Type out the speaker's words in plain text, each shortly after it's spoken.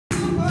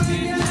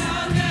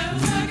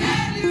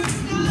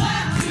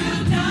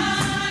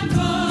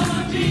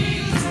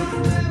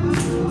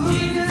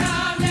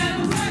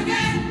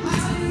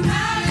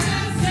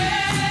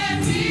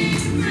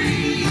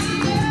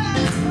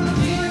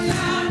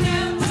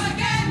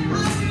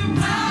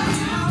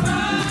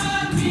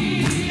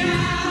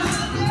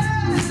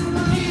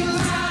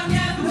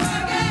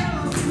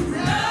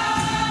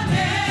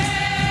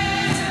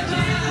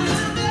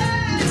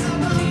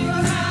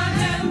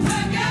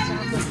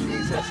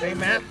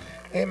Amen.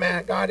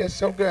 Amen. God is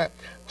so good.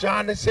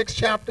 John the 6th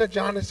chapter,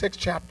 John the 6th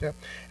chapter.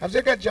 I was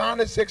looking at John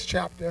the 6th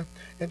chapter.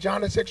 In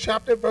John the 6th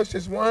chapter,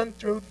 verses 1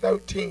 through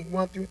 13.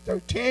 1 through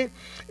 13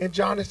 in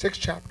John the 6th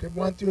chapter.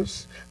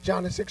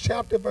 John the 6th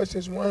chapter,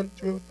 verses 1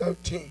 through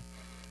 13.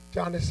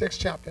 John the 6th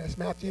chapter. That's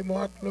Matthew,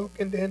 Mark, Luke,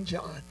 and then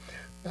John.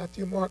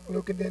 Matthew, Mark,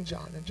 Luke, and then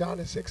John. In John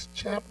the 6th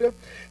chapter, it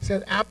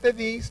says, after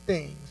these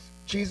things,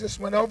 Jesus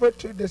went over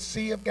to the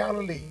Sea of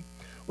Galilee,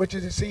 which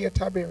is the Sea of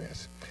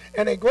Tiberias.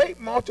 And a great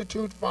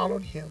multitude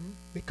followed him,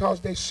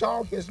 because they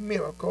saw his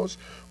miracles,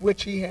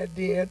 which he had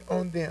did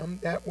on them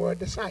that were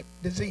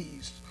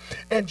diseased.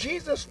 And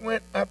Jesus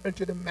went up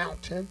into the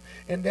mountain,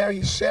 and there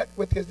he sat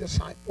with his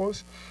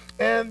disciples.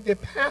 And the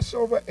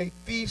Passover, a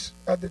feast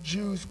of the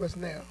Jews, was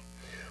near.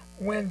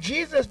 When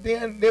Jesus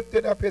then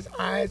lifted up his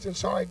eyes and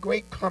saw a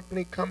great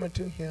company coming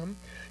to him,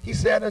 he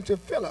said unto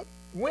Philip,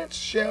 whence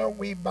shall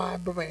we buy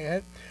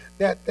bread,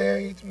 that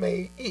they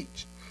may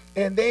eat?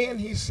 And then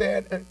he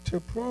said, to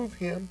prove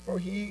him, for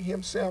he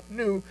himself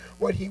knew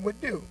what he would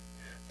do.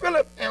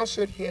 Philip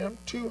answered him,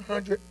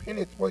 200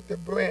 pennies worth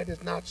of bread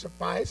is not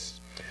suffice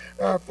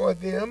for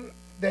them,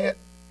 that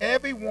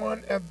every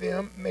one of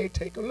them may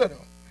take a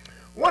little.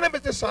 One of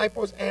his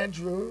disciples,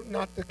 Andrew,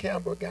 not the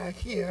Campbell guy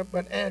here,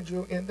 but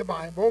Andrew in the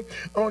Bible,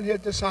 on his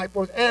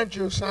disciples,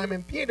 Andrew,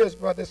 Simon Peter's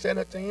brother, said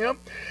unto him,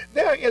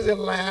 there is a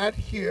lad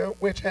here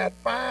which had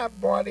 5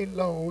 barley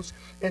loaves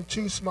and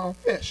 2 small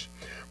fish.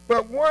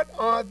 But what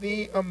are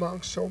thee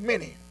among so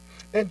many?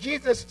 And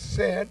Jesus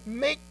said,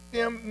 make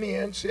them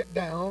men sit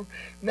down.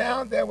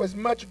 Now there was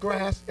much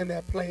grass in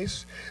that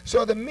place.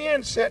 So the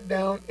men sat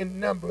down in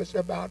numbers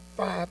about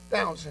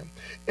 5,000.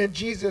 And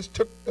Jesus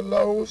took the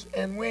loaves,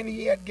 and when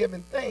he had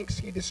given thanks,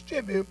 he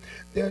distributed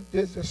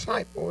his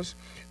disciples,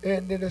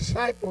 and the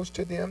disciples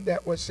to them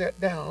that were set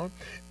down,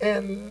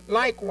 and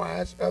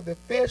likewise of the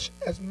fish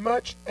as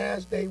much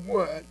as they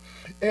would.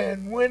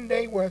 And when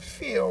they were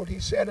filled, he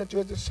said unto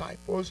his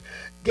disciples,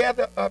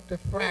 gather up the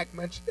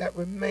fragments that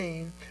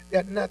remain,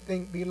 that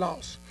nothing be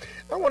lost.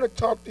 I want to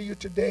talk to you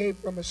today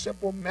from a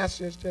simple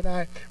message that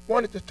I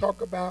wanted to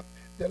talk about,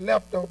 the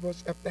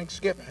leftovers of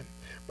Thanksgiving.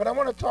 But I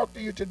want to talk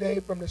to you today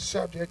from the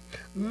subject,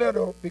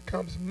 little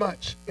becomes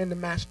much in the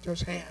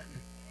Master's hand.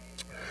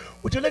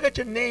 Would you look at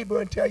your neighbor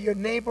and tell your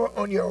neighbor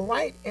on your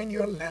right and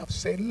your left,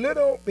 say,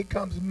 little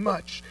becomes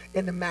much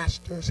in the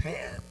Master's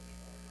hand.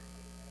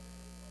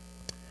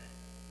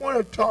 I want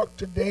to talk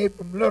today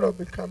from little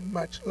become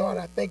much. Lord,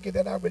 I thank you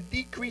that I will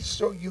decrease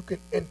so you can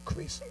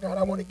increase. God,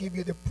 I want to give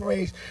you the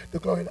praise, the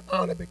glory, and the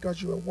honor, because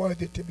you are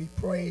worthy to be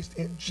praised.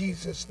 In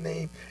Jesus'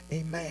 name,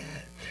 amen.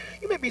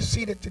 You may be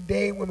seated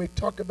today when we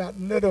talk about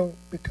little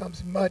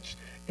becomes much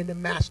in the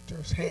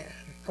Master's hand.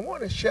 I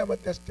want to share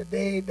with us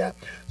today that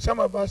some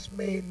of us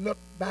may look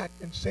back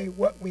and say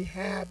what we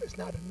have is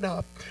not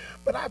enough.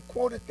 But I've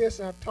quoted this,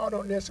 and I've taught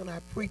on this, and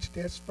I've preached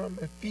this from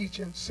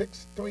Ephesians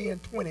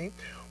 6:3-20,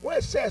 where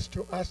it says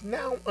to us,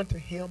 now unto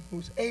him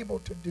who's able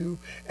to do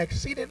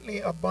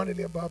exceedingly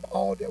abundantly above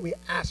all that we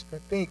ask or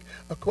think,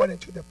 according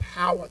to the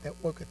power that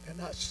worketh in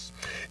us.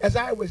 As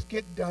I was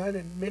get done,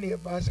 and many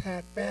of us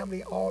had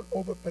family all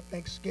over for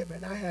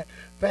Thanksgiving. I had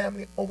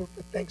family over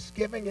for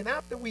Thanksgiving, and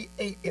after we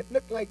ate, it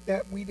looked like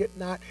that we did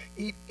not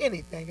eat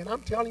anything. And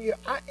I'm telling you,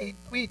 I ate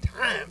 3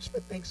 times for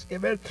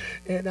Thanksgiving,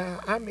 and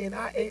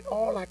I ate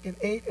all I can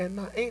eat, and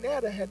my Aunt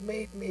Ada had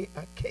made me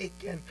a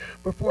cake, and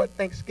before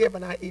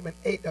Thanksgiving, I even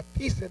ate a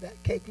piece of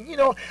that cake. And you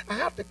know, I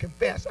have to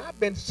confess, I've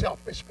been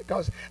selfish,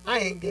 because I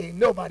ain't gave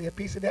nobody a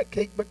piece of that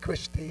cake but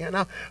Christy, and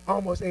I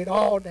almost ate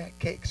all that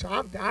cake. So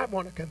I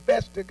want to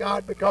confess to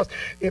God, because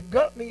if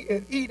gluttony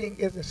in eating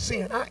is a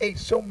sin, I ate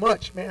so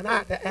much, man, I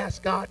had to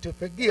ask God to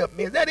forgive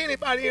me. Is that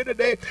anybody here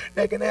today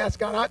that can ask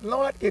God,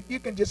 Lord, if you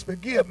can just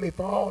forgive me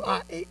for all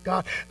I ate,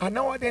 God? I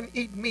know I didn't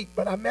eat meat,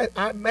 but I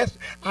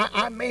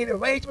made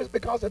arrangements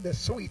because of the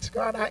sweets.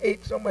 God, I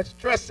ate so much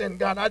dressing.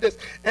 God, I just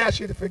ask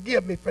you to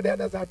forgive me for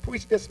that as I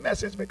preach this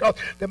message, because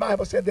the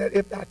Bible said that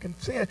if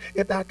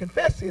thou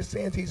confess his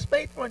sins, he's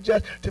faithful and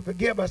just to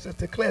forgive us and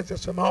to cleanse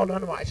us from all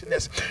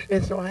unrighteousness.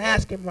 And so I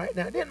ask him right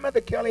now. Then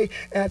Mother Kelly,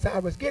 as I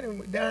was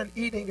getting done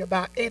eating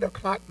about 8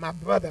 o'clock, my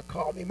brother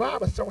called me. Well, I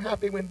was so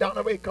happy when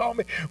Donna Ray called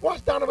me.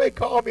 Watch Donna Ray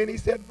called me, and he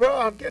said, bro,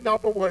 I'm getting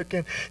off of work.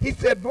 And he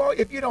said, bro,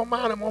 if you don't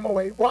mind, I'm on my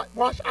way.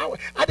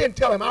 I didn't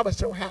tell him I was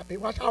so happy.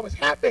 I was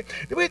happy.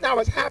 The reason I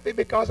was happy,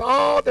 because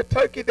all the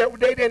turkey that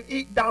they didn't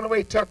eat, Donna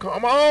Ray took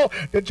home. All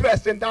the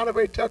dressing, Donna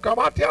Ray took home.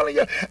 I'm telling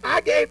you,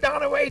 I gave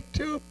Donna Ray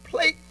 2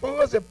 plate full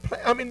of,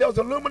 those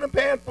aluminum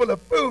pan full of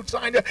food. So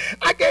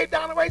I gave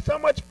Don away so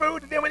much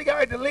food, and then when he got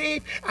ready to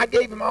leave, I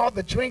gave him all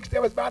the drinks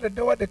that was by the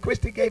door. The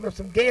Christy gave him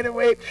some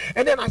Gatorade,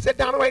 and then I said,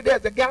 Don,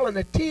 there's a gallon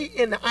of tea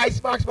in the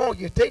icebox. Won't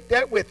you take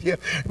that with you?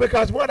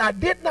 Because what I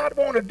did not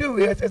want to do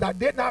is I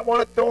did not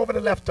want to throw over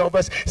the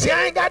leftovers. See,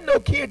 I ain't got no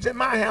kids in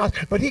my house,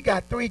 but he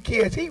got 3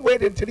 kids. He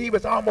waited until he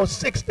was almost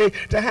 60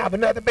 to have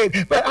another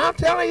baby. But I'm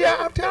telling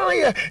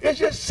you, it's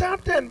just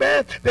something,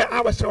 man, that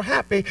I was so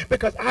happy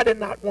because I did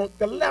not want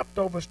the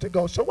leftovers to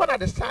go. So what I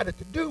decided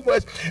to do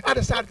was I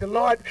decided to,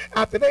 Lord,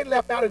 after they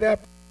left out of there,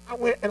 I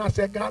went and I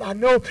said, God, I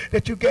know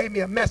that you gave me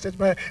a message,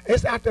 but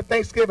it's after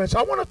Thanksgiving. So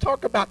I want to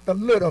talk about the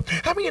little.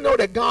 How many of you know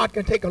that God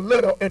can take a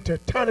little and to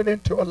turn it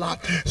into a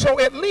lot? So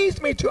it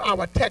leads me to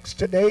our text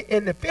today.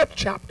 In the 5th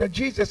chapter,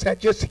 Jesus had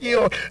just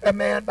healed a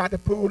man by the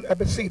pool of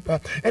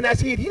Bethesda. And as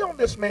he healed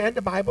this man,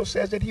 the Bible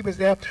says that he was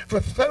there for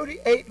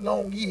 38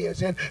 long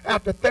years. And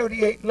after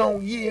 38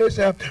 long years,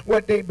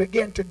 what they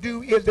began to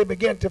do is they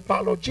began to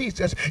follow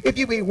Jesus. If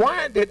you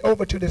rewind it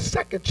over to the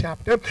 2nd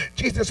chapter,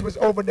 Jesus was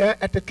over there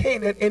at the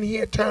Canaan, and he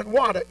had turned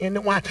water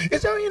into wine.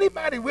 Is there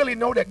anybody really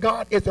know that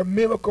God is a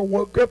miracle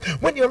worker?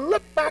 When you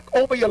look back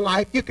over your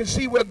life, you can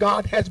see where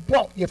God has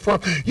brought you from.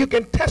 You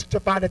can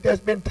testify that there's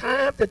been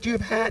times that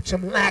you've had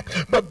some lack,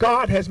 but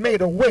God has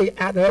made a way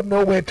out of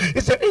no way.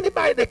 Is there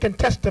anybody that can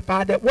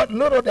testify that what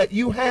little that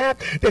you have,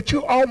 that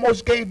you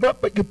almost gave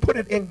up, but you put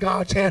it in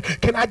God's hand?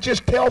 Can I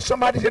just tell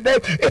somebody today,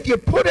 if you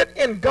put it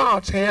in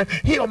God's hand,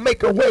 he'll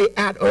make a way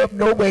out of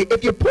no way.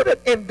 If you put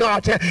it in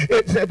God's hand,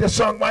 the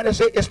songwriter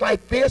said, it's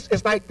like this,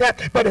 it's like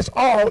that, but it's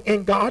all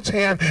in God's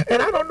hand.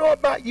 And I don't know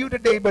about you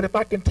today, but if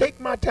I can take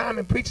my time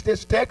and preach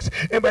this text,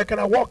 and can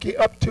I walk you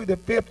up to the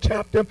 5th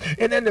chapter?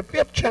 And in the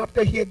 5th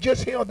chapter, he had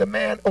just healed the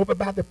man over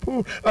by the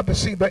pool of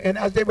Bethesda. And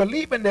as they were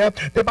leaving there,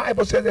 the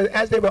Bible says that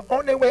as they were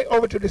on their way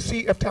over to the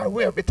Sea of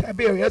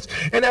Tiberias,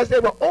 and as they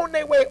were on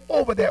their way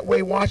over that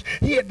way,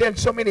 he had done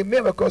so many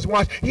miracles.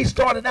 He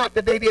started out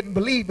that they didn't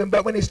believe him,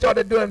 but when he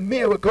started doing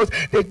miracles,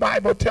 the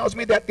Bible tells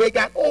me that they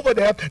got over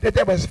there, that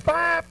there was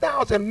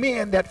 5,000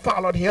 men that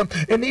followed him,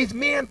 and these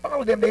men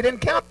followed him. They didn't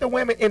count the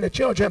women and the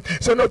children.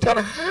 So no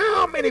telling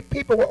how many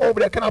people were over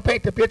there. Can I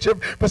paint the picture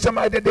for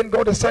somebody that didn't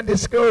go to Sunday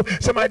school,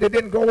 somebody that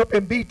didn't go up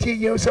in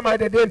BTU,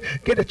 somebody that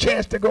didn't get a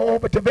chance to go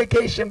over to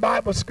Vacation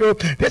Bible School?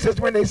 This is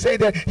when they say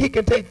that he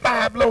can take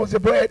 5 loaves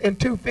of bread and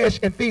 2 fish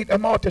and feed a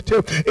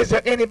multitude. Is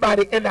there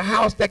anybody in the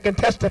house that can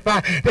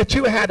testify that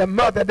you had a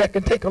mother that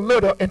can take a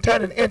little and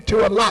turn it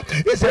into a lot?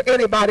 Is there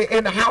anybody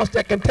in the house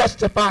that can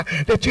testify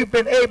that you've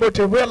been able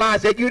to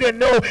realize that you didn't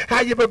know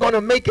how you were going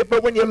to make it,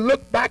 but when you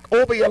look back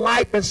over your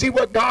life and see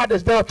what God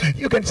has done,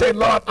 you can say,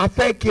 Lord, I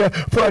thank you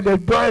for the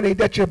journey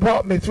that you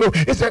brought me through.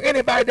 Is there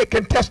anybody that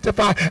can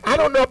testify? I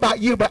don't know about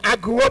you, but I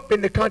grew up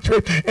in the country,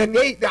 and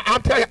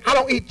I'm telling you, I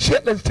don't eat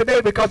chitlins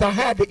today because I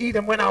had to eat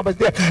them when I was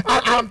there.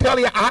 I'm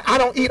telling you, I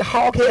don't eat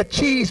hog head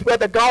cheese,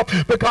 Brother Golf,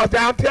 because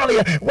I'm telling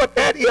you, what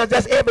that is,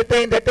 that's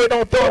everything that they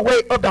don't throw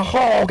away of the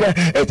hog.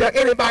 Is there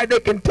anybody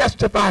that can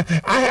testify?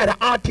 I had an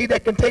auntie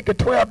that can take a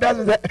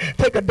dozen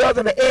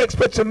of eggs,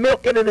 put some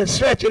milk in it, and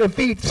stretch it and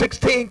feed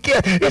 16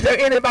 kids. Is there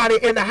anybody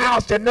in the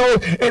house that knows,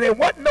 and there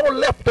wasn't no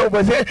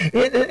leftovers?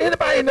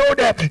 Anybody know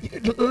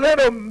that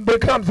little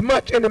becomes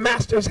much in the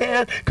master's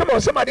hand? Come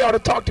on, somebody ought to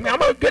talk to me. I'm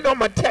going to get on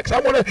my text. I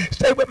want to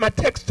stay with my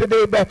text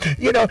today, but,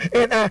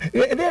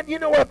 and then, you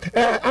know what,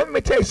 let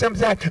me tell you something,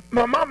 Zach.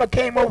 My mama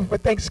came over for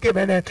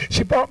Thanksgiving, and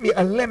she brought me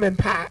a lemon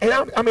pie, and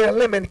a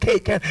lemon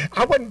cake, and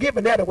I wasn't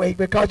giving that away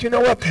because, you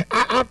know what,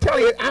 I'm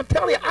telling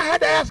you, I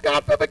had to ask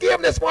God for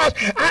forgiveness.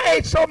 I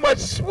ate so much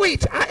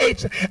sweets. I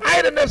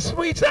ate enough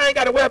sweets I ain't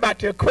got to worry about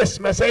till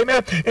Christmas,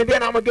 amen. And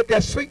then I'm going to get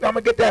that sweet, I'm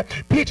going to get that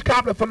peach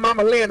cobbler from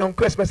Mama Lynn on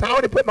Christmas. I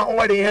already put my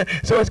order in,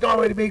 so it's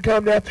going to be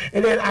coming there.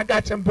 And then I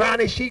got some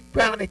brownie, sheep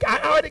brownie. I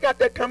already got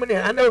that coming in.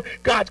 I know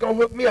God's going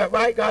to hook me up,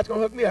 right? God's going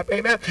to hook me up,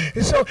 amen.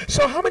 And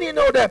so how many of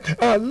you know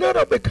that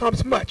little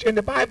becomes much? And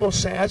the Bible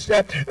says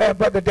that,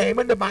 Brother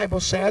Damon, the Bible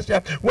says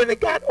that when they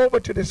got over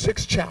to the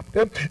 6th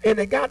chapter, and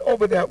they got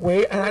over that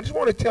way, and I just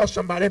want to tell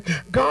somebody,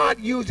 God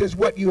uses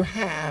what you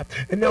have,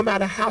 and no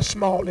matter how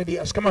small it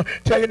is. Come on,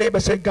 tell your neighbor,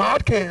 say,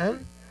 God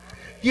can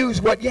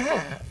use what you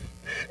have.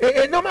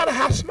 And no matter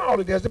how small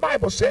it is, the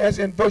Bible says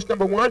in verse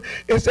number 1,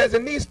 it says,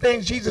 in these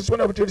things Jesus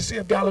went over to the Sea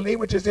of Galilee,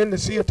 which is in the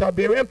Sea of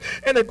Tiberias,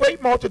 and a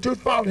great multitude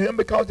followed him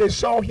because they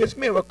saw his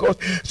miracles.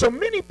 So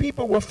many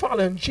people were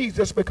following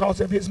Jesus because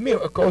of his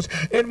miracles.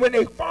 And when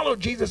they followed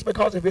Jesus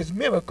because of his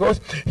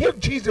miracles, here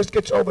Jesus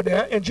gets over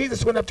there, and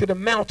Jesus went up to the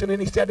mountain, and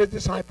he set his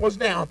disciples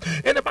down.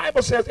 And the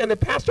Bible says, and the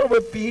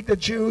Passover feast, the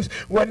Jews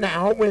were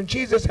now, when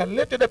Jesus had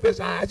lifted up his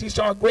eyes, he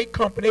saw a great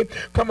company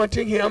come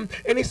unto him,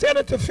 and he said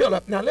unto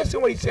Philip, now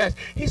listen what he says.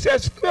 He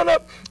says,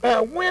 Philip,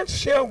 whence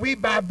shall we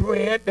buy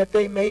bread that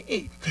they may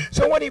eat?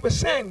 So what he was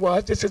saying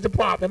was, this is the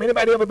problem.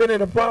 Anybody ever been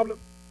in a problem?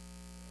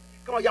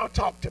 Come on, y'all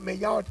talk to me.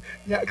 Y'all,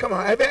 yeah, come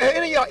on. Have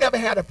any of y'all ever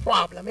had a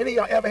problem? Any of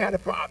y'all ever had a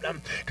problem?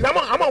 Because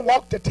I'm going to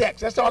walk the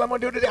text. That's all I'm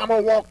going to do today. I'm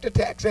going to walk the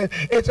text. And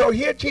so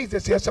here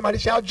Jesus is. Somebody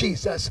shout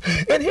Jesus.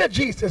 And here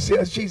Jesus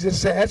is. Jesus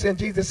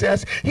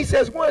says, he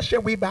says, where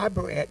shall we buy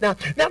bread? Now,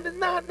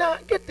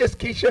 get this,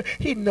 Keisha.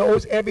 He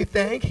knows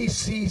everything. He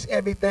sees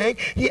everything.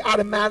 He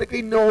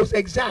automatically knows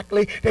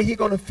exactly that he's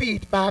going to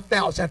feed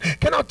 5,000.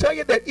 Can I tell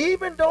you that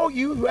even though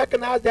you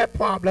recognize that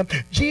problem,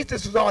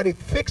 Jesus has already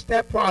fixed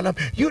that problem.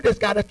 You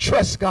just got to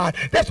trust God.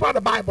 That's why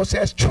the Bible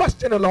says,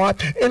 trust in the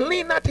Lord and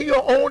lean not to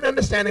your own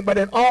understanding, but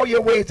in all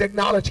your ways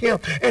acknowledge him,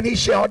 and he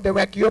shall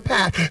direct your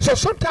path. So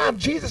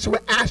sometimes Jesus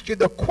will ask you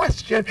the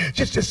question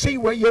just to see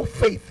where your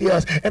faith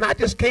is. And I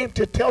just came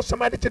to tell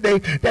somebody today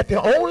that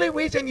the only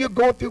reason you're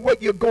going through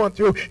what you're going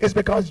through is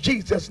because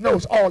Jesus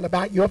knows all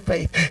about your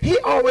faith. He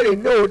already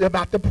knows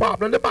about the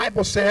problem. The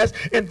Bible says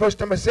in verse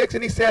number 6,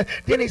 and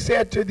then he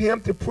said to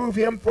them to prove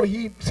him for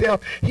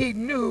himself, he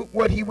knew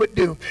what he would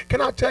do.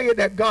 Can I tell you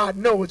that God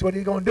knows what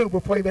he's going to do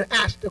before he even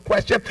asks the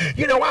question?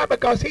 You know why?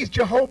 Because he's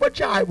Jehovah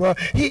Jireh.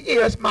 He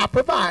is my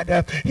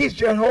provider. He's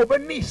Jehovah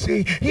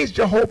Nisi. He's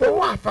Jehovah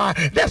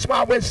Rapha. That's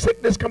why when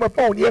sickness come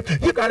upon you,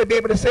 you got to be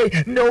able to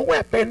say, no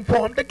weapon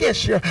formed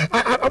against you.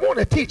 I want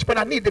to teach, but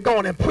I need to go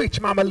on and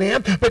preach, Mama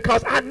Lynn,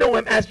 because I know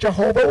him as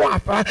Jehovah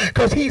Rapha,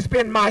 because he's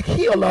been my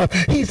healer.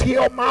 He's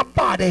healed my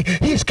body.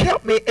 He's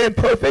kept me in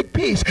perfect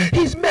peace.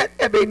 He's met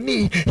every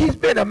need. He's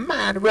been a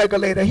mind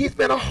regulator. He's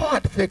been a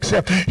heart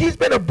fixer. He's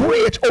been a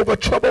bridge over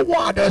troubled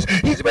waters.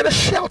 He's been a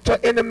shelter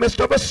in the midst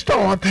of a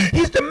storm.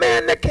 He's the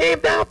man that came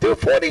down through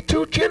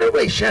 42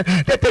 generations,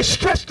 that they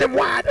stretched him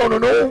wide on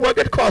an old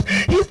rugged cross.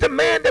 He's the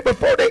man that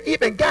before they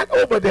even got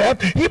over there,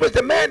 he was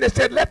the man that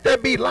said, let there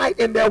be light,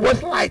 and there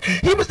was light.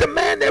 He was the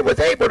man that was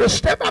able to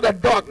step out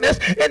of darkness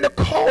and to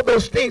call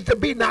those things to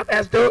be not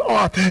as they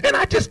are. And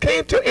I just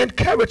came to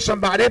encourage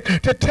somebody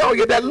to tell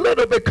you that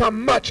little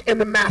become much in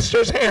the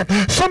master's hand.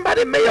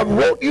 Somebody may have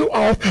wrote you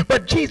off,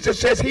 but Jesus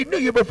says he knew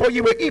you before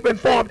you were even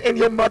formed in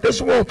your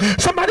mother's womb.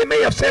 Somebody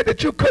may have said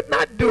that you could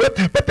not do it,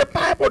 but the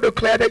Bible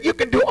declared that you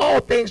can do all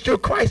things through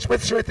Christ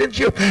which strengthens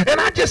you. And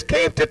I just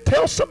came to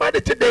tell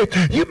somebody today,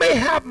 you may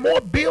have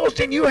more bills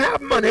than you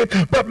have money,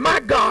 but my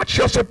God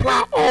shall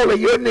supply all of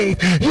your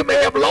needs. You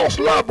may have lost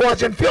loved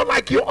ones and feel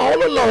like you're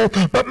all alone,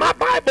 but my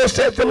Bible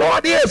says the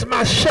Lord is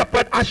my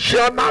shepherd, I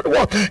shall not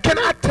want. Can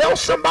I tell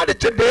somebody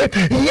today,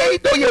 yea,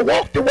 though you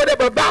walk through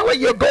whatever valley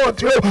you're going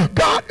through,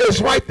 God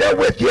is right there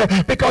with you,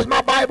 because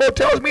my Bible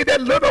tells me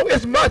that little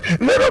is much,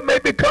 little may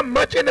become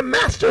much in the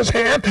master's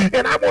hand.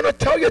 And I want to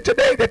tell you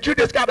today that you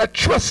just got to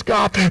trust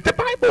God. The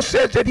Bible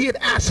says that he had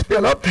asked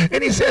Philip,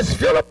 and he says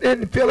Philip,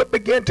 and Philip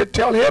began to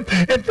tell him,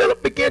 and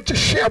Philip began to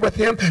share with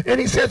him, and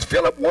he says,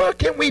 Philip, where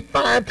can we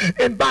find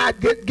and buy,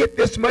 get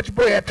this much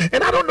bread?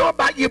 And I don't know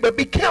about you, but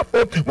be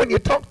careful when you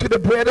talk to the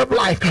bread of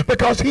life,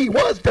 because he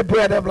was the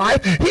bread of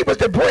life. He was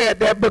the bread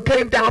that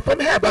came down from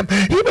heaven.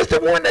 He was the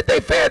one that they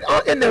fed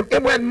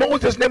and when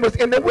Moses was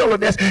in the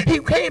wilderness. He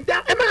came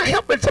down. Am I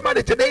helping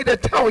somebody today to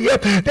tell you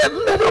that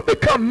little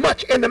become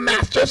much in the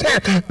master's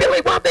hand?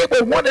 Billy, while they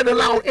were wandering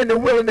along in the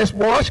wilderness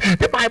wash,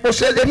 the Bible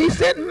says that he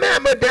sent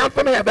manna down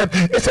from heaven.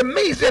 It's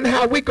amazing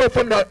how we go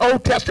from the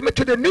Old Testament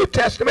to the New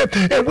Testament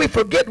and we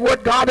forget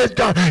what God has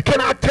done.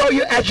 Can I tell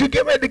you, as you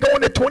get ready to go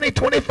into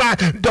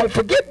 2025, don't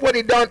forget what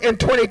he done in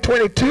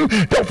 2022.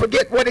 Don't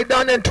forget what he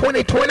done in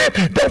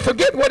 2020. Don't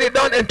forget what he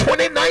done in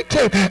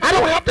 2019. I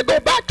don't have to go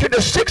back to the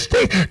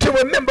 60s to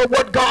remember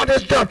what God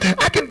has done.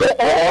 I can go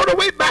all the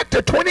way back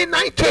to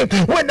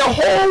 2019 when the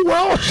whole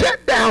world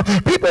shut down.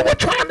 People were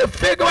trying to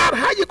figure out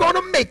how you're going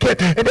to make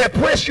it. And that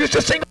Prince used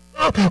to sing,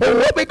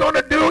 what we're going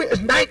to do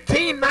is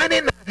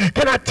 1999.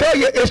 Can I tell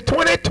you, it's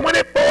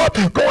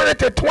 2024 going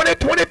into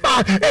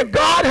 2025, and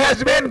God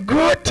has been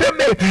good to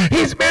me.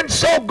 He's been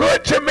so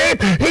good to me.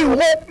 He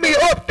woke me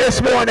up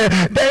this morning.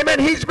 Damon,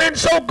 he's been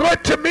so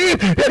good to me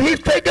that he's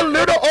taken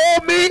little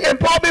old me and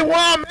probably where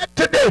I'm at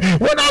today.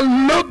 When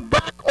I look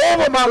back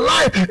over my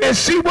life and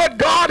see what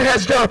God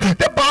has done,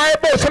 the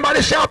Bible,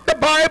 somebody shout, the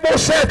Bible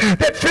says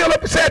that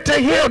Philip said to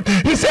him,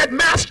 he said,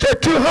 Master,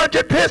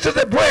 200 pieces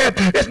of bread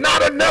is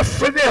not enough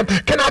for them.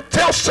 Can I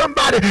tell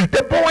somebody,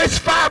 the boys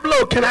 5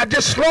 loaves? Can I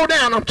just slow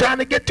down? I'm trying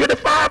to get to the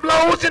 5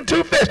 loaves and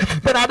 2 fish,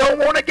 but I don't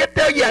want to get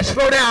there yet.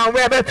 Slow down,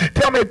 Reverend.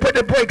 Tell me, put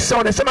the brakes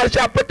on it. Somebody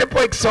shout, put the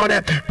brakes on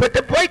it. Put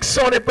the brakes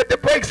on it. Put the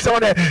brakes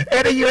on it.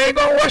 Eddie, you ain't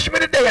going to rush me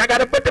today. I got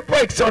to put the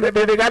brakes on it,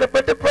 baby. Got to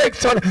put the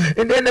brakes on it.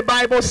 And then the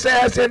Bible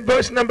says in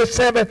verse number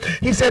 7,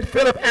 he said,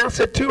 Philip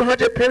answered,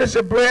 200 pennies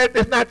of bread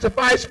does not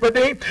suffice for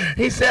thee.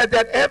 He said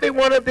that every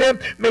one of them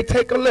may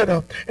take a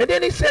little. And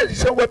then he said,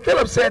 so what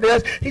Philip said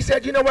is, he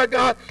said, you know what,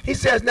 God? He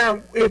says,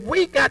 now, if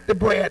we got the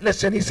bread,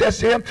 listen, he says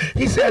to him,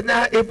 he says,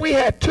 now, if we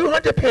had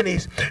 200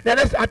 pennies, now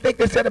that's, I think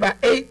they said about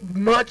 8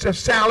 months of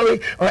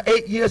salary or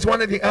 8 years,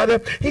 one or the other.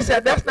 He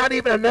said, that's not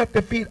even enough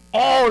to feed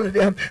all of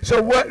them.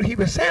 So what he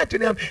was saying to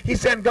them, he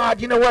said,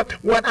 God, you know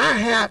what I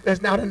have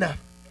is not enough.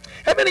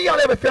 How many of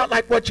y'all ever felt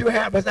like what you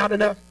have was not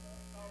enough?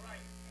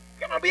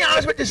 Come Come on, be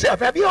honest with yourself.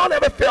 Have you all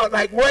ever felt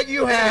like what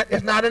you had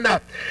is not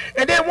enough?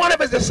 And then one of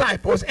his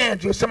disciples,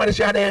 Andrew, somebody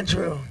shout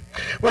Andrew.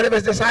 One of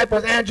his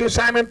disciples, Andrew,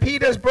 Simon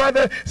Peter's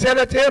brother, said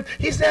unto him,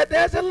 he said,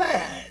 there's a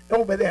lad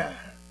over there.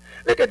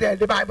 Look at that.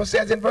 The Bible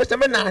says in verse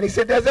number 9, he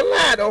said, there's a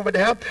lad over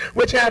there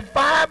which had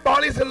 5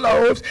 barley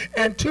loaves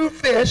and 2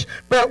 fish,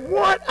 but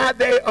what are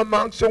they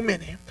among so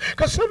many?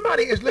 Because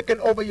somebody is looking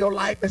over your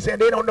life and saying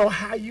they don't know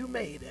how you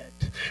made it.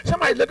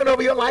 Somebody's looking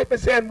over your life and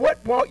saying,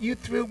 what brought you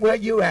through where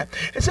you at?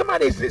 And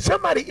somebody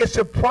is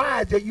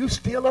surprised that you're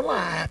still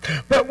alive.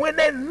 But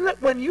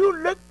when you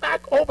look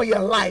back over your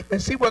life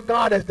and see what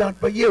God has done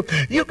for you,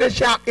 you can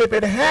shout, if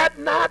it had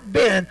not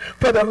been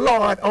for the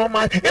Lord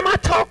Almighty. Am I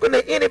talking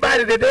to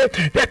anybody today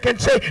that can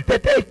say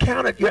that they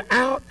counted you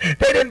out?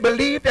 They didn't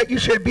believe that you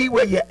should be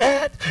where you're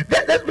at?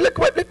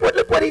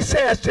 Look what he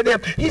says to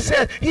them. He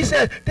says,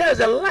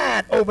 there's a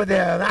lad over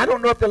there. I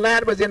don't know if the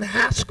lad was in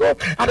Haskell.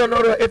 I don't know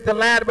if the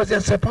lad was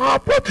in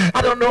Sapulpa.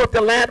 I don't know if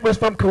the lad was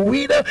from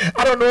Coweta.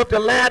 I don't know if the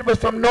lad was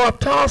from North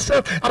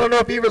Tulsa. I don't know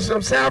if he was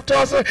from South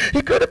Tulsa.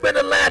 He could have been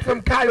a lad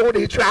from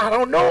Coyote Tribe.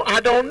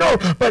 I don't know.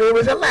 But it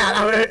was a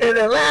lad. And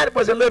the lad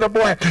was a little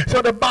boy.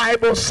 So the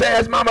Bible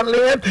says, Mama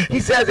Lynn, he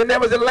says, and there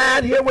was a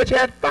lad here which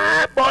had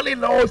 5 barley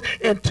loaves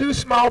and 2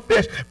 small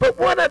fish. But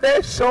what are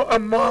they so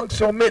among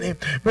so many?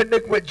 But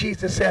look what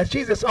Jesus says.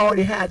 Jesus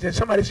already has it.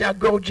 Somebody shout,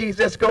 go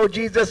Jesus, go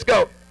Jesus,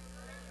 go.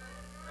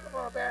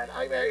 Man.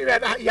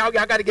 Y'all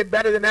got to get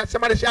better than that.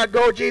 Somebody shout,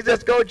 go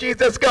Jesus, go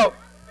Jesus, go.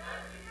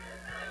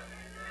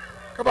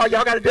 Come on,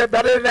 y'all got to do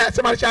better than that.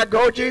 Somebody shout,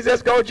 go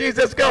Jesus, go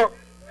Jesus, go.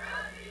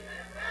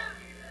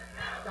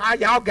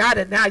 Y'all got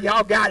it now.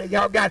 Y'all got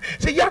it.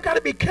 See, y'all got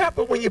to be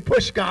careful when you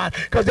push God,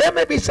 because there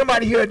may be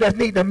somebody here that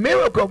needs a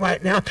miracle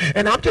right now,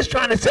 and I'm just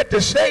trying to set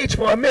the stage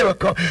for a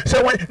miracle.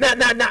 So now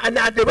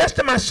the rest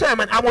of my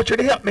sermon, I want you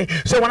to help me.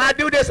 So when I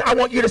do this, I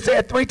want you to say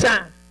it 3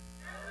 times.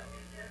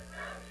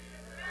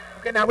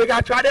 Okay, now we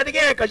got to try that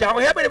again, because y'all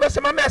will help me the rest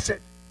of my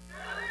message.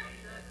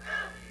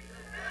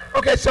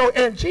 Okay, so,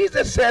 and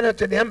Jesus said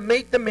unto them,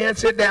 make the men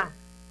sit down.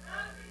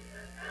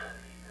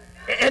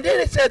 And then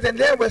it says, and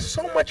there was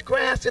so much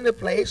grass in the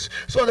place,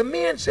 so the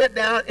men sat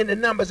down in the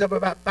numbers of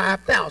about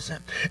 5,000.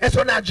 And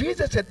so now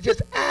Jesus had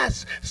just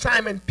asked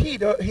Simon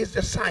Peter, his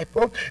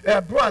disciple,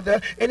 brother,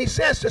 and he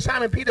says to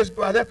Simon Peter's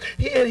brother,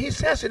 he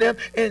says to them,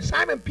 and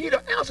Simon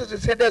Peter answers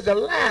and said, there's a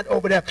lad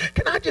over there.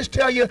 Can I just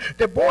tell you,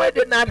 the boy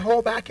did not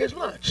hold back his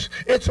lunch.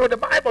 And so the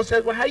Bible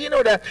says, well, how do you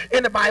know that?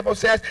 And the Bible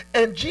says,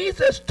 and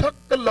Jesus took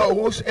the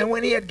loaves, and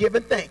when he had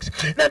given thanks.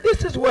 Now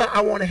this is where I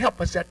want to help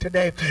us at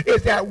today,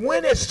 is that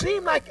when it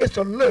seemed like it's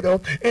a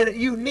little and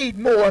you need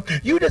more,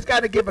 you just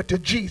got to give it to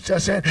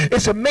Jesus. And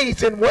it's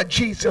amazing what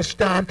Jesus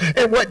done.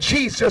 And what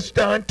Jesus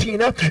done,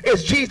 Tina,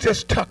 is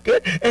Jesus took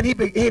it and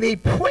he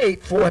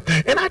prayed for it.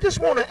 And I just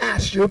want to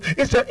ask you,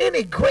 is there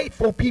any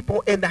grateful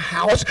people in the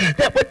house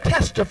that would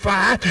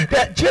testify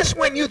that just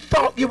when you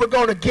thought you were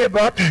going to give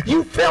up,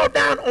 you fell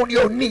down on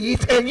your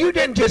knees and you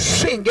didn't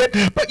just sing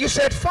it, but you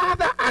said,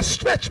 Father, I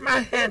stretch my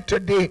hand to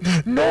thee.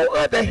 No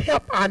other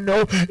help I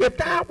know. If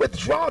thou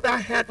withdraw thy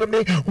hand from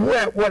me,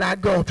 where would I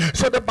go?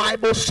 So the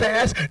Bible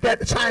says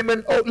that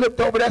Simon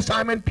looked over there,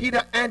 Simon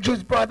Peter,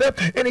 Andrew's brother,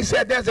 and he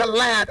said, there's a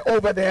lad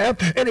over there.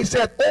 And he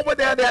said, over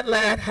there that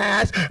lad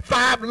has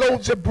 5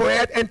 loaves of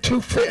bread and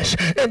 2 fish.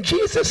 And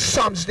Jesus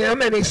sums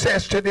them and he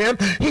says to them,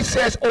 he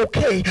says,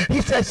 okay.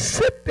 He says,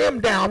 sit them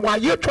down while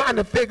you're trying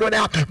to figure it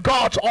out.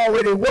 God's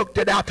already worked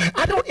it out.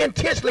 I don't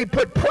intentionally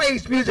put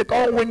praise music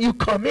on when you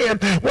come in.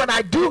 What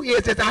I do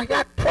is I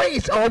got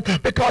praise on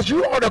because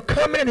you ought to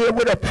come in here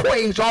with a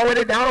praise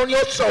already down on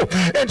your soul.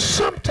 And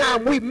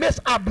sometimes we miss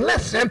our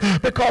blessing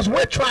because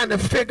we're trying to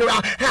figure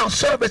out how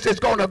service is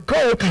going to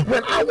go.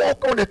 When I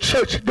walk on the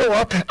church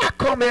door, I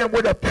come in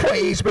with a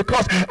praise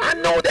because I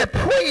know that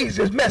praise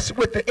is messing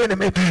with the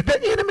enemy. The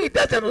enemy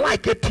doesn't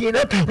like it,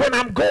 Tina, when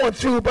I'm going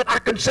through, but I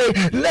can say,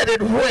 let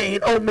it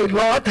rain on me,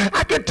 Lord.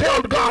 I can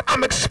tell God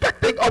I'm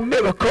expecting a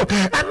miracle.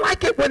 I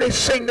like it when they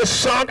sing the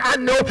song. I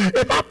know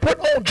if I put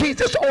old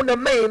Jesus on the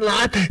main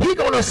line, he's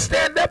going to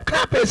stand up,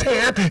 clap his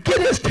hand,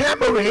 get his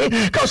tambourine,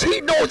 because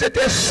he knows that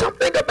there's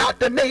something about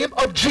the name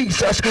of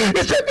Jesus.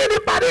 Is there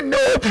anybody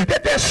know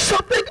that there's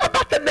something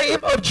about the name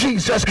of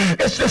Jesus?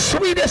 It's the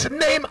sweetest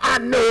name I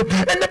know.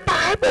 And the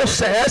Bible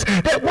says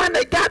that when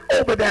they got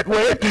over that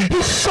way,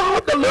 he saw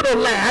the little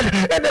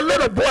lad, and the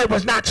little boy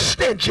was not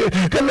stingy.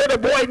 The little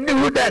boy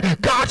knew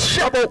that God's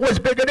shovel was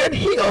bigger than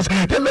his.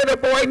 The little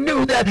boy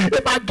knew that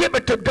if I give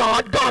it to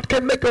God, God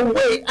can make a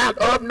way out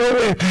of no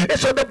way. And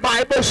so the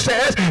Bible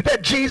says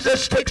that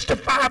Jesus takes the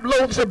 5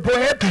 loaves of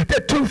bread,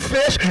 the 2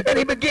 fish, and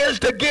he begins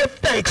to give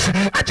thanks.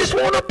 I just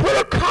want to put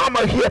a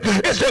comma here.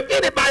 Is there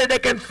anybody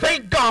that can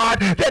thank God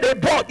that he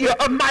brought you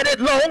a mighty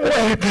long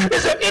way?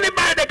 Is there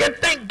anybody that can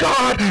thank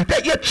God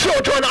that your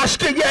children are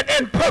still yet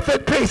in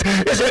perfect peace?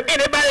 Is there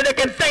anybody that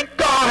can thank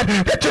God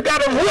God that you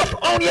got a roof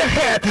on your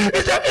head?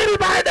 Is there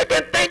anybody that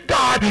can thank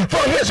God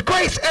for his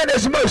grace and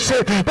his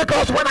mercy?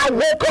 Because when I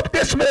woke up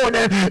this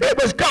morning, it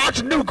was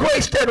God's new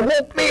grace that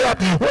woke me up.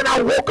 When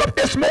I woke up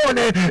this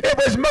morning, it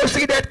was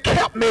mercy that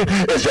kept me.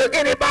 Is there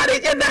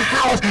anybody in the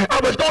house? I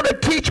was going to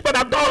teach, but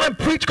I'm going to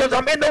preach because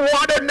I'm in the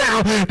water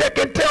now, that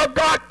can tell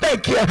God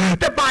thank you.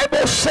 The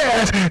Bible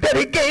says that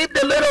he gave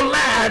the little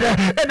lad,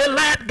 and the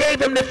lad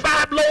gave him the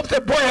 5 loaves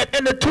of bread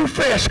and the 2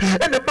 fish.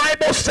 And the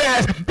Bible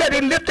says that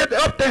he lifted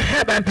up to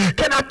heaven.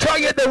 Can I tell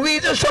you the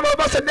reason some of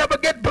us will never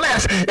get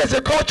blessed is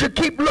because you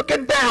keep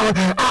looking down.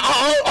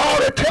 I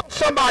ought to tell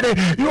somebody,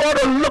 you ought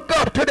to look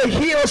up to the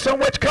hills from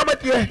which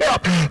cometh your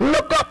help.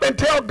 Look up and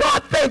tell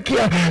God thank you.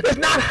 It's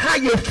not how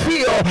you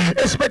feel.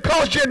 It's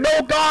because you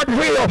know God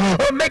will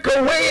or make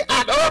a way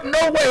out of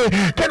no way.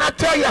 Can I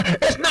tell you,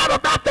 it's not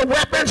about the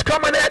weapons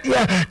coming at you,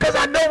 because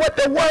I know what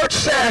the word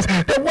says.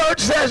 The word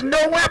says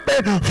no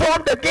weapon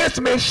formed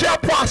against me shall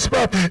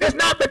prosper. It's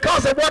not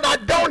because of what I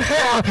don't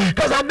have,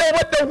 because I know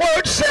what the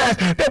word says.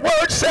 The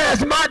word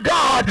says my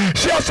God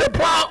shall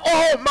supply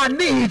all my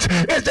needs.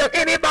 Is there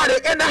anybody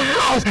in the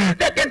house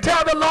that can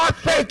tell the Lord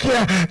thank you?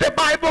 The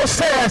Bible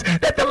says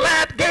that the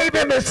lad gave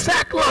him his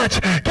sack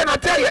lunch. Can I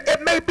tell you,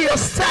 it may be a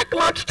sack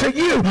lunch to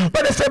you,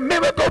 but it's a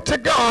miracle to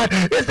God.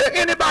 Is there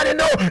anybody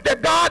know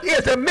that God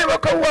is a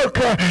miracle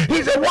worker?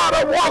 He's a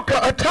water walker,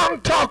 a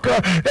tongue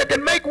talker that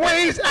can make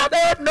ways out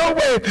of no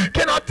way.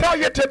 Can I tell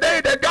you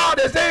today that God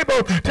is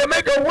able to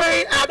make a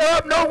way out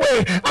of no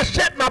way? I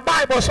shut my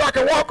Bible so I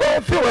can walk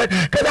on through it,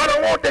 because I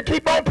don't want to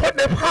keep on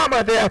putting a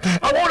comma there.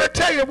 I want to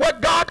tell you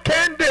what God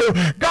can do.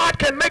 God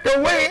can make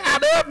a way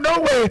out of no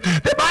way.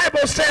 The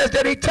Bible says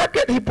that he took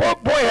it, he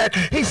broke bread,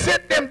 he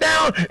sent them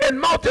down in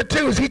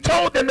multitudes. He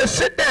told them to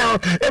sit down,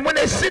 and when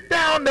they sit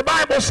down, the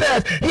Bible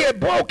says he had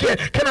broke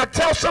it. Can I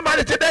tell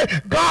somebody today,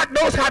 God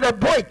knows how to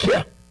break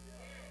you?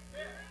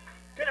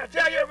 Can I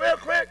tell you real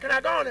quick? Can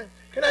I go on and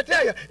can I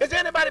tell you, has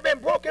anybody been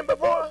broken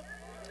before?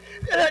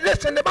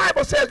 Listen, the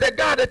Bible says that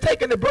God had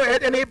taken the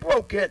bread and he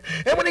broke it.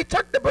 And when he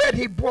took the bread,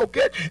 he broke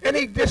it and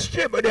he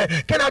distributed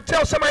it. Can I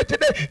tell somebody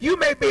today, you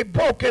may be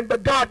broken,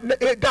 but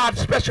God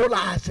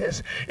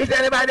specializes. Is there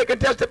anybody that can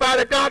testify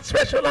that God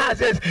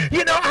specializes?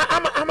 You know,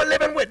 I'm a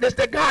living witness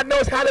that God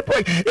knows how to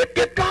break.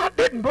 If God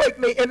didn't break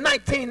me in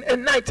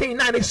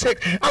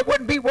 1996, I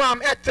wouldn't be where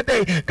I'm at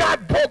today.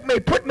 God broke me,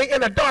 put me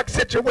in a dark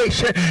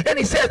situation, and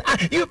he says,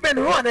 you've been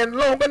running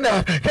long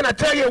enough. Can I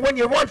tell you, when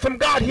you run from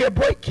God, he'll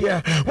break you.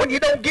 When you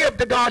don't give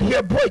to God,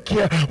 he'll break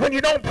you. When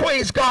you don't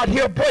praise God,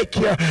 he'll break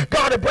you.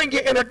 God will bring you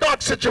in a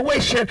dark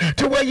situation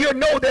to where you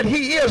know that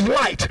he is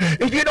light.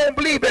 If you don't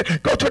believe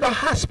it, go to the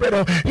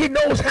hospital. He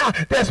knows how.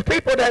 There's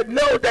people that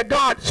know that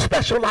God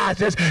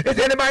specializes. Does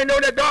anybody know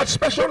that God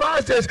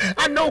specializes?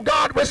 I know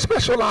God will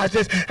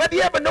specializes. Have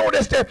you ever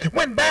noticed that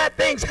when bad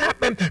things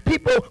happen,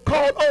 people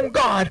call on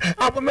God?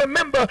 I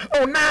remember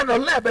on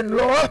 9/11,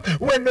 Lord,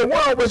 when the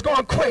world was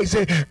going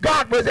crazy,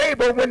 God was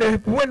able,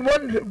 when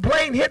one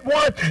plane hit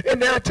one,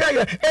 and then I tell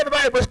you,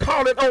 everybody was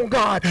calling on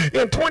God.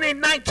 In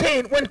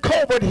 2019, when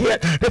COVID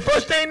hit, the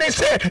first thing they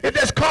said is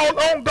just call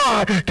on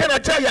God. Can I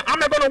tell you, I'm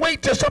not going to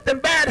wait till something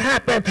bad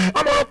happens.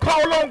 I'm going to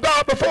call on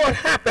God before it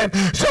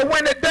happens. So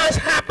when it does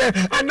happen,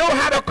 I know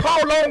how to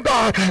call on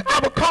God. I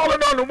was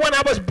calling on him when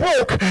I was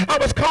broke. I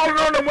was calling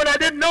on him when I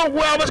didn't know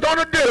what I was going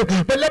to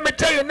do. But let me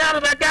tell you, now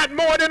that I got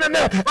more than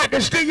enough, I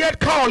can still yet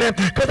call him,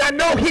 because I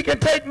know he can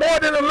take more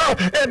than enough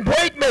and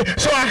break me,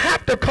 so I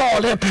have to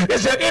call him.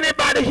 Is there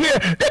anybody here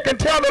that can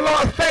tell the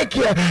Lord thank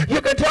you?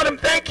 You can tell him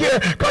thank you,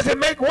 because it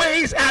make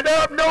ways out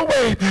of no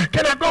way.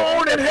 Can I go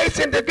on and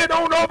hasten to get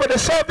on over to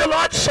serve the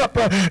Lord's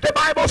Supper? The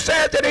Bible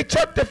says that he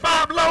took the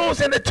 5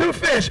 loaves and the 2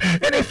 fish,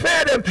 and he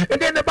fed them.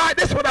 And then the Bible,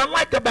 this is what I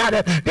like about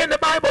it. Then the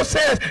Bible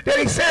says that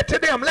he said to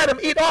them, let them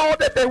eat all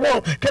that they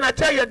want. Can I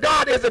tell you,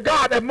 God is a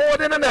God of more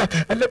than enough.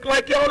 I look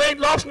like y'all ain't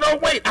lost no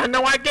weight. I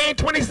know I gained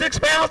 26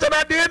 pounds and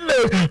I did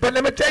lose. But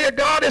let me tell you,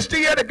 God is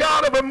still the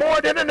God of a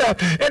more than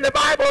enough. And the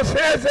Bible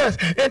says us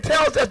and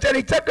tells us that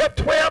he took up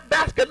 12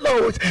 basket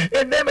loads.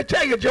 And let me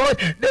tell you, George,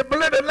 the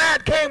little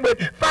lad came with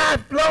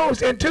 5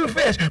 loaves and 2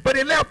 fish, but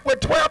he left with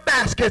 12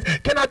 baskets.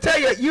 Can I tell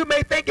you, you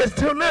may think it's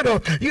too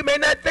little. You may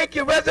not think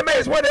your resume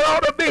is what it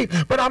ought to be.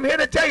 But I'm here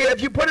to tell you,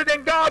 if you put it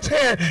in God's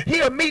hand,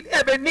 he'll meet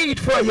every need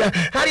for you.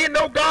 How do you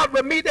know God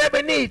will meet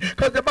every need?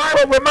 Because the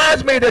Bible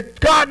reminds me that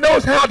God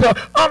knows how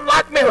to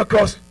unlock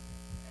miracles.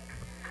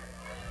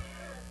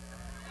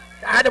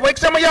 I had to wake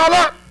some of y'all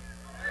up.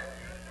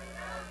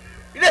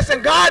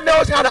 Listen, God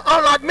knows how to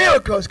unlock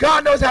miracles.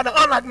 God knows how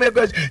to unlock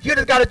miracles. You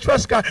just got to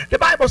trust God. The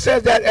Bible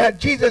says that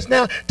Jesus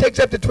now takes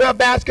up the 12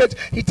 baskets.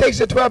 He takes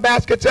the 12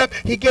 baskets up.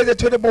 He gives it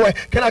to the boy.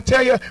 Can I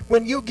tell you,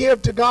 when you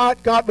give to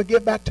God, God will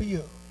give back to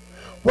you.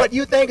 What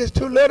you think is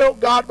too little,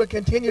 God will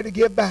continue to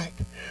give back.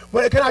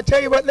 Well, can I tell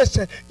you what?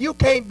 Listen, you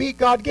can't beat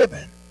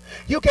God-given.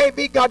 You can't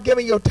beat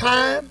God-given your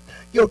time,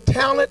 your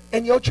talent,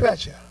 and your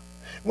treasure.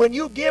 When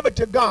you give it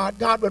to God,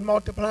 God will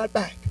multiply it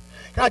back.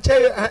 Can I tell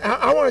you,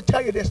 I want to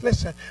tell you this.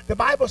 Listen, the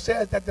Bible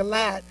says that the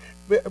lad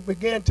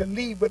began to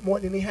leave with more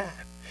than he had.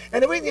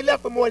 And the reason he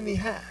left with more than he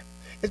had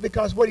is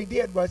because what he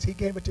did was he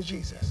gave it to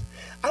Jesus.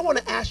 I want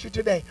to ask you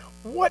today,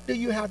 what do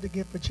you have to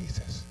give for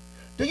Jesus?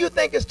 Do you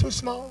think it's too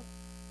small?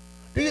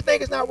 Do you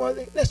think it's not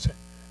worthy? Listen,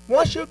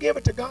 once you give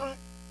it to God,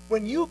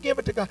 when you give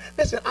it to God,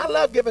 listen, I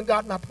love giving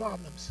God my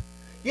problems.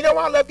 You know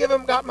why I love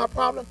giving God my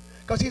problem?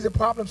 Because he's a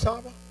problem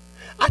solver.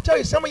 I tell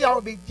you, some of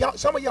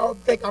y'all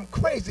think I'm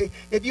crazy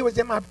if you was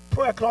in my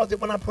prayer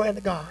closet when I'm praying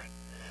to God.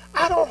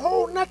 I don't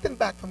hold nothing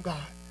back from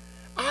God.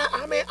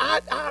 I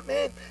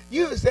mean,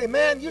 you say,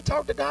 man, you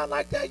talk to God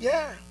like that?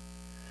 Yeah.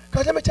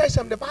 Because let me tell you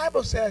something. The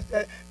Bible says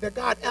that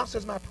God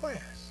answers my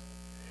prayers.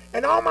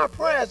 And all my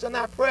prayers are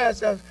not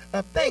prayers of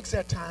thanks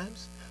at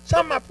times.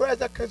 Some of my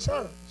prayers are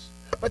concerns.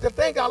 But the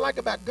thing I like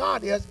about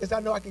God is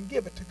I know I can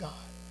give it to God.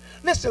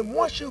 Listen,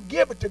 once you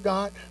give it to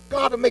God,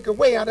 God will make a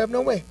way out of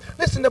no way.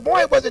 Listen, the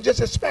boy wasn't just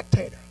a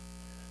spectator.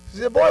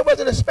 The boy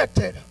wasn't a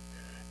spectator.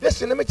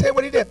 Listen, let me tell you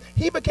what he did.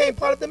 He became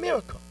part of the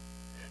miracle.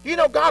 You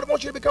know God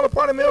wants you to become a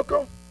part of the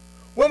miracle?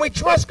 When we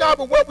trust God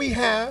with what we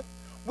have,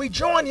 we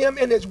join him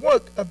in his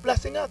work of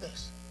blessing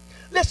others.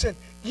 Listen,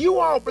 you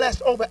all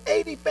blessed over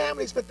 80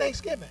 families for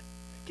Thanksgiving.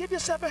 Give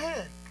yourself a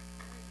hand.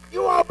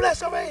 You all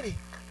blessed over 80.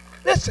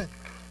 Listen,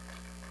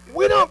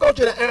 we don't go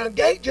to the iron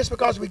gate just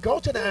because we go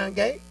to the iron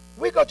gate.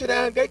 We go to the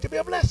iron gate to be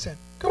a blessing.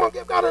 Come on,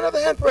 give God another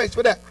hand praise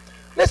for that.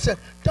 Listen,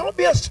 don't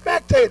be a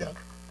spectator.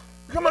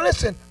 Come on,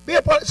 listen. Be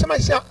a part.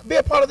 Somebody say, be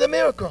a part of the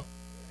miracle.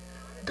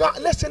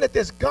 God, listen at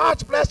this.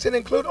 God's blessing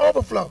include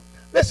overflow.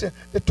 Listen,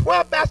 the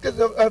 12 baskets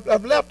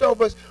of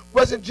leftovers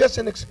wasn't just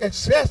an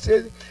excess.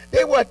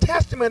 They were a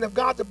testament of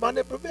God's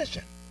abundant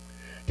provision.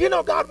 Do you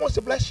know God wants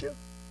to bless you?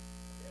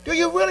 Do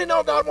you really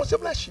know God wants to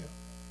bless you?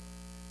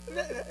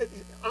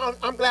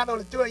 I'm glad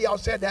only 2 of y'all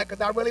said that,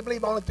 because I really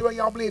believe only 2 of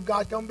y'all believe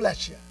God's going to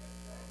bless you.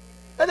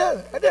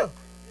 I do.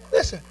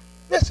 Listen.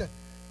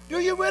 Do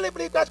you really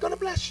believe God's going to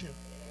bless you?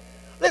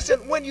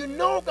 Listen, when you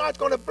know God's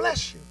going to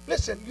bless you,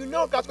 listen, you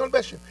know God's going to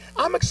bless you.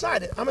 I'm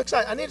excited.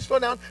 I need to slow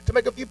down to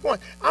make a few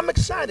points. I'm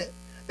excited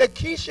that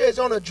Keisha is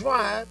on a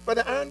drive for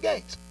the iron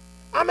gates.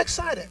 I'm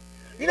excited.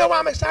 You know why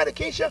I'm excited,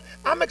 Keisha?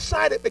 I'm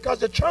excited because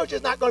the church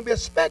is not going to be a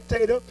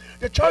spectator.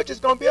 The church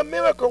is going to be a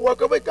miracle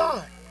worker with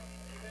God.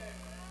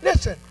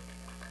 Listen,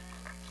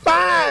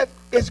 5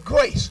 is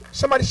grace.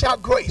 Somebody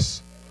shout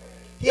grace.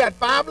 He had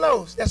 5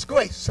 loaves. That's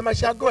grace. Somebody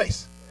shout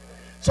grace.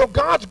 So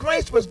God's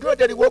grace was good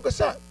that he woke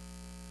us up.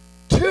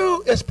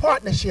 2 is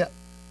partnership.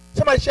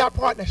 Somebody shout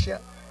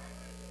partnership.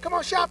 Come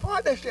on, shout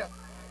partnership.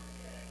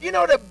 You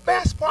know, the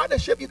best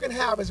partnership you can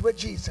have is with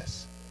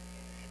Jesus.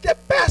 The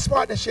best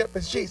partnership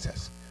is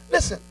Jesus.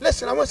 Listen,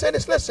 I want to say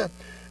this, listen.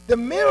 The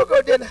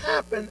miracle didn't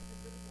happen.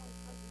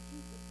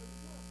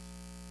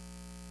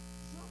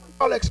 Some of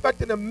y'all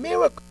expecting a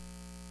miracle.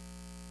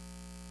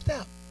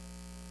 Step.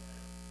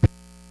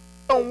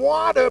 On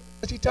water,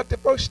 as he took the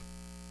first step.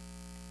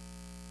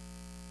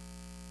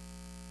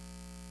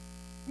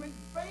 With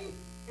faith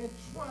and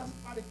trust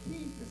are the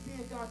keys to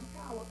seeing God's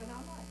power in our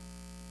life.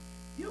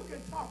 You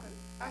can talk.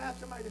 I have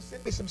somebody to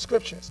send me some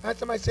scriptures. They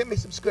sent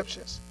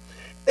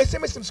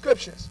me some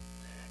scriptures.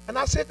 And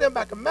I sent them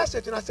back a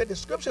message, and I said, the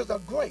scriptures are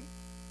great,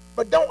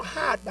 but don't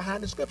hide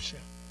behind the scripture.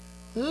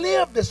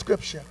 Live the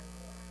scripture.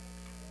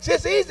 See,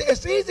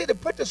 it's easy to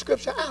put the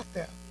scripture out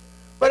there,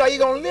 but are you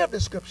going to live the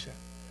scripture?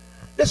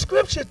 The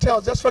scripture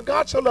tells us, for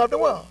God so loved the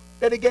world,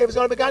 that he gave his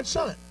only begotten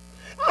son.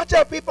 I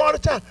tell people all the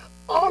time,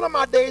 all of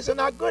my days are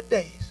not good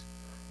days,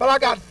 but I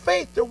got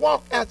faith to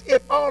walk as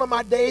if all of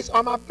my days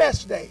are my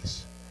best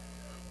days.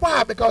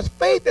 Why? Because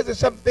faith is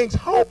some things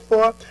hoped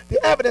for,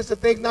 the evidence of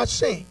things not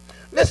seen.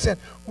 Listen,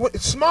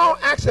 small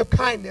acts of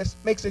kindness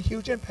makes a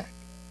huge impact.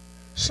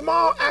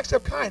 Small acts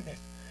of kindness.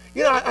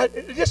 You know,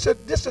 just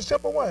a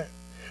simple word.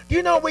 Do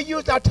you know we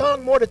use our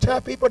tongue more to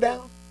tear people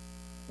down?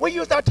 We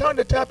use our tongue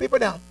to tear people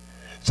down.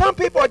 Some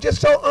people are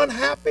just so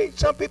unhappy.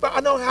 Some people,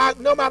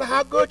 no matter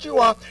how good you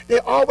are, they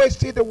always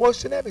see the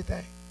worst in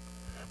everything.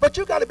 But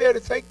you got to be able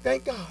to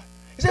thank God.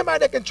 Is anybody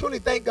that can truly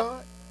thank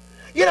God?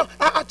 You know,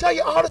 I tell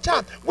you all the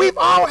time, we've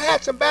all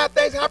had some bad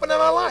things happen in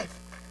our life.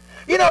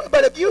 You know,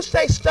 but if you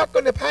stay stuck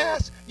in the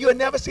past, you'll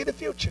never see the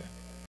future.